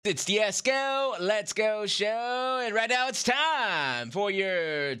It's the Esco Let's Go show, and right now it's time for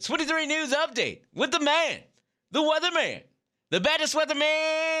your 23 news update with the man, the weatherman, the baddest weatherman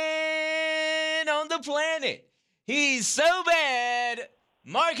on the planet. He's so bad,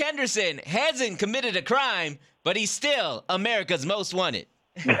 Mark Henderson hasn't committed a crime, but he's still America's most wanted.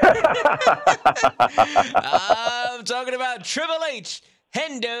 I'm talking about Triple H,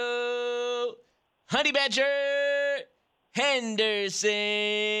 Hendo, Honey Badger, Henderson,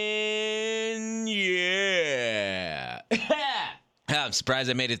 yeah. I'm surprised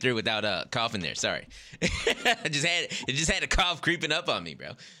I made it through without coughing there. Sorry. It just had a cough creeping up on me,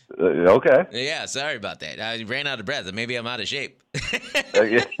 bro. Okay. Yeah, sorry about that. I ran out of breath. Maybe I'm out of shape.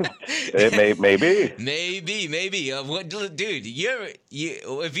 It may be. Maybe. Dude,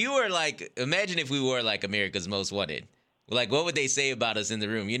 if you were like, imagine if we were like America's Most Wanted. Like, what would they say about us in the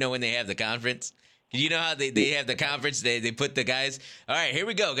room? You know when they have the conference? You know how they have the conference? They put the guys. All right, here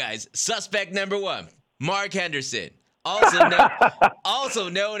we go, guys. Suspect number 1, Mark Henderson, also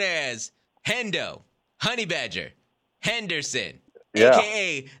known as Hendo, Honey Badger, Henderson,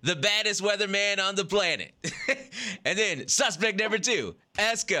 a.k.a. the baddest weatherman on the planet. And then suspect number 2,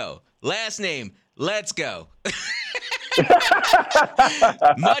 Esco, last name, Let's Go.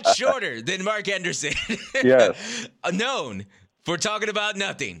 Much shorter than Mark Henderson. Yes. Known for talking about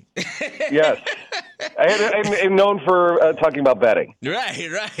nothing. Yes. I'm known for talking about betting.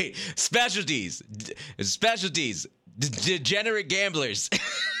 Right. Specialties. Degenerate gamblers.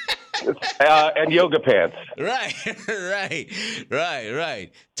 And yoga pants. Right.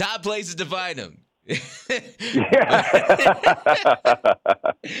 Top places to find them.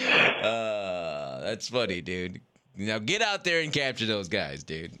 That's funny, dude. Now get out there and capture those guys,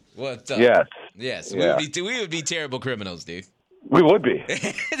 dude. What's up? Yes. Yeah. We would be terrible criminals, dude. We would be.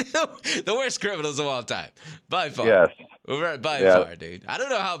 The worst criminals of all time. By far. Yes. By far, dude. I don't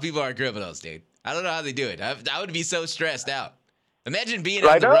know how people are criminals, dude. I don't know how they do it. I would be so stressed out. Imagine being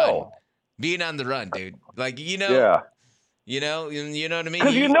on the run. Being on the run, dude. Like, Yeah. You know what I mean?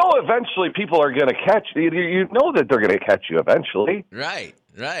 Because eventually people are going to catch you. You know that they're going to catch you eventually. Right.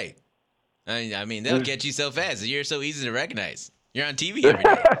 I mean, they'll catch you so fast. You're so easy to recognize. You're on TV every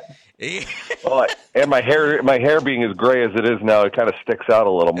day. Well, and my hair being as gray as it is now, it kind of sticks out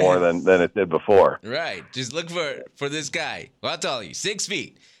a little more than it did before. Right. Just look for this guy. Well, I'll tell you, 6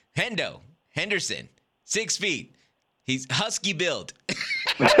 feet. Henderson, 6 feet. He's husky build.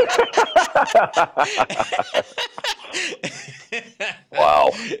 Wow.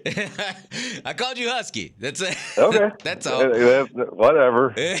 I called you husky. That's it. Okay. That's all.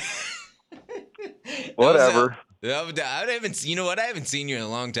 Whatever. Whatever. I haven't seen you in a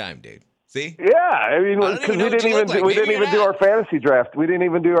long time, dude. See? Yeah, I mean, because we didn't even do our fantasy draft. We didn't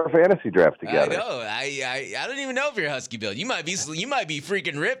even do our fantasy draft together. I know. I don't even know if you're husky build. You might be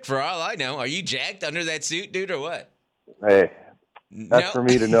freaking ripped for all I know. Are you jacked under that suit, dude, or what? Hey, that's for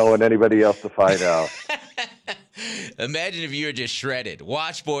me to know and anybody else to find out. Imagine if you were just shredded.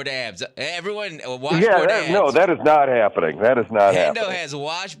 Washboard abs. Everyone, washboard abs. No, that is not happening. That is not happening. Hendo has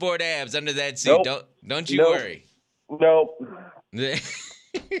washboard abs under that suit. Nope. Don't you worry. Nope. No.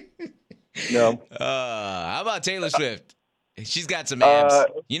 How about Taylor Swift? She's got some abs.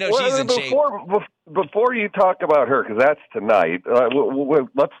 She's in shape. Before you talk about her, because that's tonight,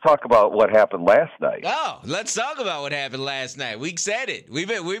 let's talk about what happened last night. Oh, let's talk about what happened last night. We said it.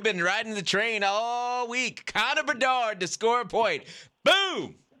 We've been riding the train all week. Connor Bedard to score a point.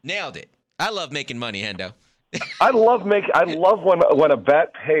 Boom! Nailed it. I love making money, Hendo. I love when a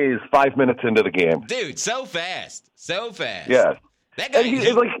bet pays 5 minutes into the game. Dude, so fast. Yes. That guy, he's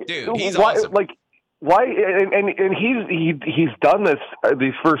awesome. Why? And he's done this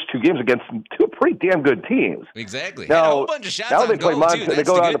these first 2 games against 2 pretty damn good teams. Exactly. Now, and a whole bunch of shots now on they goal, play too. They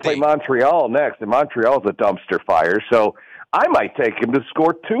go on to play Montreal next, and Montreal's a dumpster fire. So I might take him to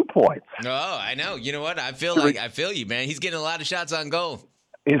score 2 points. No, I know. You know what? I feel you, man. He's getting a lot of shots on goal.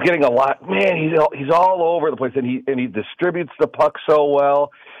 He's getting a lot. Man, he's all over the place, and he distributes the puck so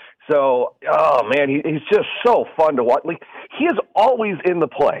well. So, oh man, he's just so fun to watch. Like, he is always in the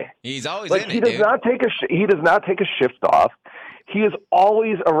play. He's always like, in he it, does dude. not take he does not take a shift off. He is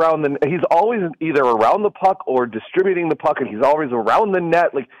always he's always either around the puck or distributing the puck, and he's always around the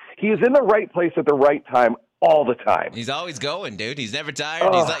net. Like, he is in the right place at the right time all the time. He's always going, dude. He's never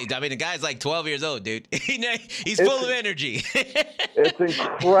tired. The guy's like 12 years old, dude. He's full of energy. It's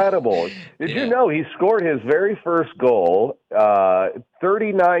incredible. Did you know he scored his very first goal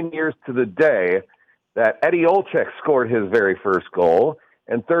 39 years to the day that Eddie Olczyk scored his very first goal,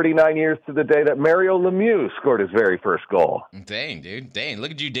 and 39 years to the day that Mario Lemieux scored his very first goal. Dang, dude. Dang,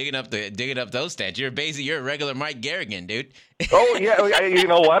 look at you digging up those stats. You're a regular Mike Garrigan, dude. Oh yeah, you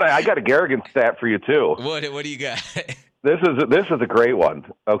know what? I got a Garrigan stat for you too. What do you got? This is a great one.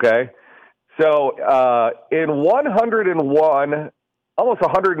 Okay, so in 101, almost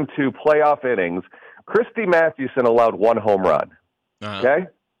 102 playoff innings, Christy Mathewson allowed 1 home run. Okay,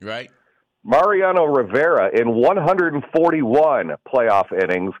 right. Mariano Rivera in 141 playoff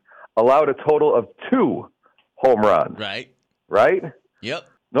innings allowed a total of 2 home runs. Right? Yep.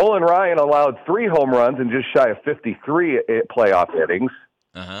 Nolan Ryan allowed 3 home runs in just shy of 53 playoff innings.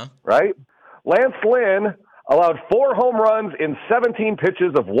 Right? Lance Lynn allowed 4 home runs in 17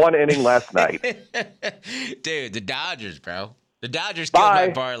 pitches of 1 inning last night. Dude, the Dodgers, bro. The Dodgers killed my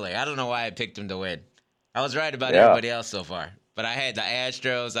parlay. I don't know why I picked them to win. I was right about everybody else so far. But I had the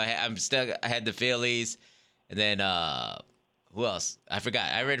Astros. I had the Phillies, and then who else? I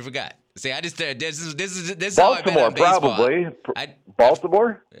forgot. I already forgot. See, I just this is Baltimore, how I bet on baseball. probably.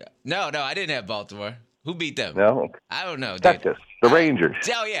 Baltimore? No, I didn't have Baltimore. Who beat them? No, I don't know. Dude. Texas, the Rangers.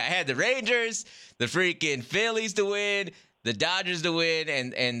 Oh yeah, I had the Rangers, the freaking Phillies to win, the Dodgers to win,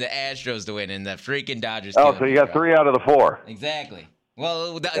 and the Astros to win, and the freaking Dodgers. Oh, so you got 3 out of the 4. Exactly.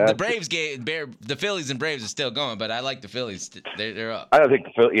 Well, the Braves the Phillies and Braves are still going, but I like the Phillies. They're up. I don't think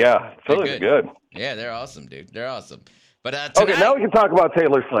the Phillies are good. Yeah, they're awesome, dude. They're awesome. But tonight, okay, now we can talk about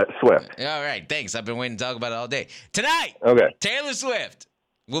Taylor Swift. All right, thanks. I've been waiting to talk about it all day. Tonight, Taylor Swift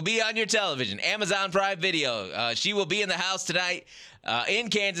will be on your television, Amazon Prime Video. She will be in the house tonight in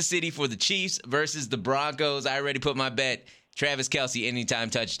Kansas City for the Chiefs versus the Broncos. I already put my bet. Travis Kelce, anytime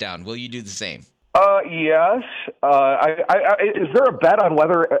touchdown. Will you do the same? Yes. Is there a bet on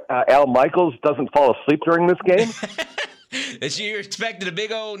whether Al Michaels doesn't fall asleep during this game? You're expecting a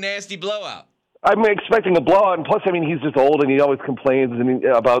big old nasty blowout. I'm expecting a blowout, and plus, I mean, he's just old, and he always complains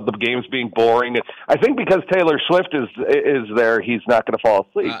about the games being boring. I think because Taylor Swift is there, he's not going to fall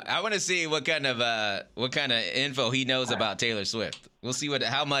asleep. I want to see what kind of info he knows about Taylor Swift. We'll see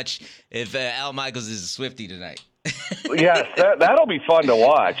how much if Al Michaels is a Swiftie tonight. Yes, that'll be fun to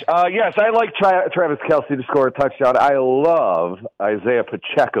watch. Yes, I like Travis Kelce to score a touchdown. I love Isaiah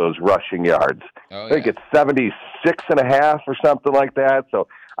Pacheco's rushing yards. I think it's 76.5 or something like that. So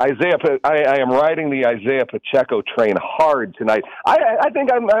I am riding the Isaiah Pacheco train hard tonight. I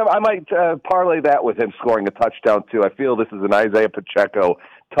think I might parlay that with him scoring a touchdown too. I feel this is an Isaiah Pacheco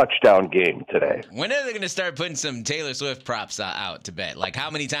touchdown game today. When are they going to start putting some Taylor Swift props out to bet? Like how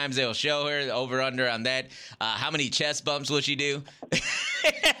many times they'll show her, over under on that? How many chest bumps will she do?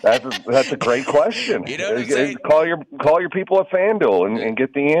 That's a great question. You know what I'm saying? Call your people at FanDuel and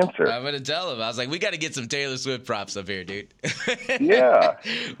get the answer. I'm going to tell them. I was like, we got to get some Taylor Swift props up here, dude. Yeah.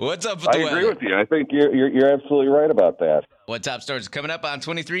 What's up with the weather? I agree with you. I think you're absolutely right about that. What top stories are coming up on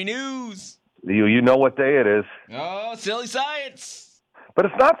 23 News? You know what day it is. Oh, silly science. But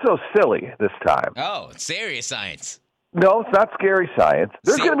it's not so silly this time. Oh, it's serious science. No, it's not scary science.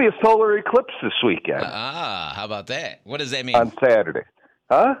 There's going to be a solar eclipse this weekend. How about that? What does that mean? On Saturday.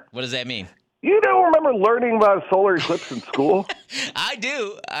 Huh? What does that mean? You don't remember learning about a solar eclipse in school? I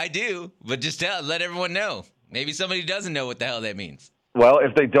do. But just let everyone know. Maybe somebody doesn't know what the hell that means. Well,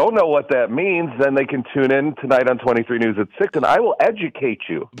 if they don't know what that means, then they can tune in tonight on 23 News at 6, and I will educate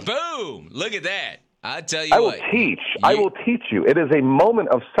you. Boom! Look at that. I tell you I will teach. I will teach you. It is a moment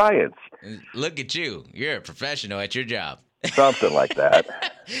of science. Look at you. You're a professional at your job. Something like that.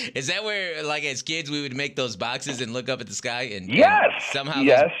 Is that where, like, as kids, we would make those boxes and look up at the sky? Yes. And somehow.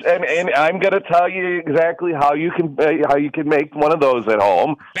 Yes, and I'm going to tell you exactly how you can make one of those at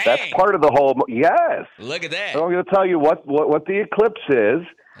home. Bang! That's part of the whole. Yes. Look at that. So I'm going to tell you what the eclipse is,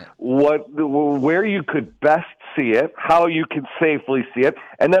 where you could best see it, how you can safely see it,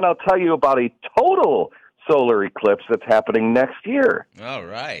 and then I'll tell you about a total solar eclipse that's happening next year. All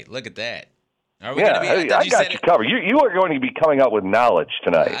right. Look at that. Are we gonna be, I got you covered. You are going to be coming out with knowledge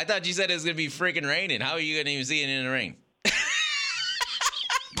tonight. I thought you said it was going to be freaking raining. How are you going to even see it in the rain?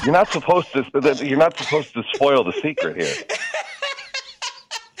 You're not supposed to spoil the secret here.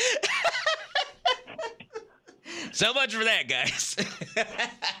 So much for that, guys.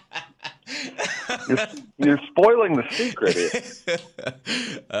 You're spoiling the secret here.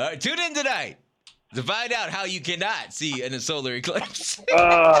 All right, tune in tonight to find out how you cannot see in a solar eclipse.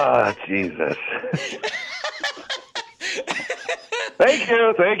 Oh, Jesus.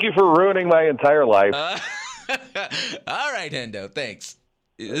 Thank you for ruining my entire life. All right, Hendo, thanks.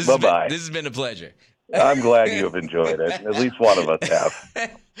 Bye-bye. This has been a pleasure. I'm glad you have enjoyed it. At least one of us have.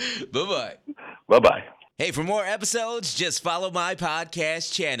 Bye-bye. Bye-bye. Hey, for more episodes, just follow my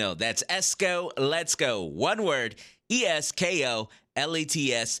podcast channel. That's Esco Let's Go. One word, ESKOLETSGO.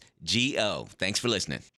 Thanks for listening.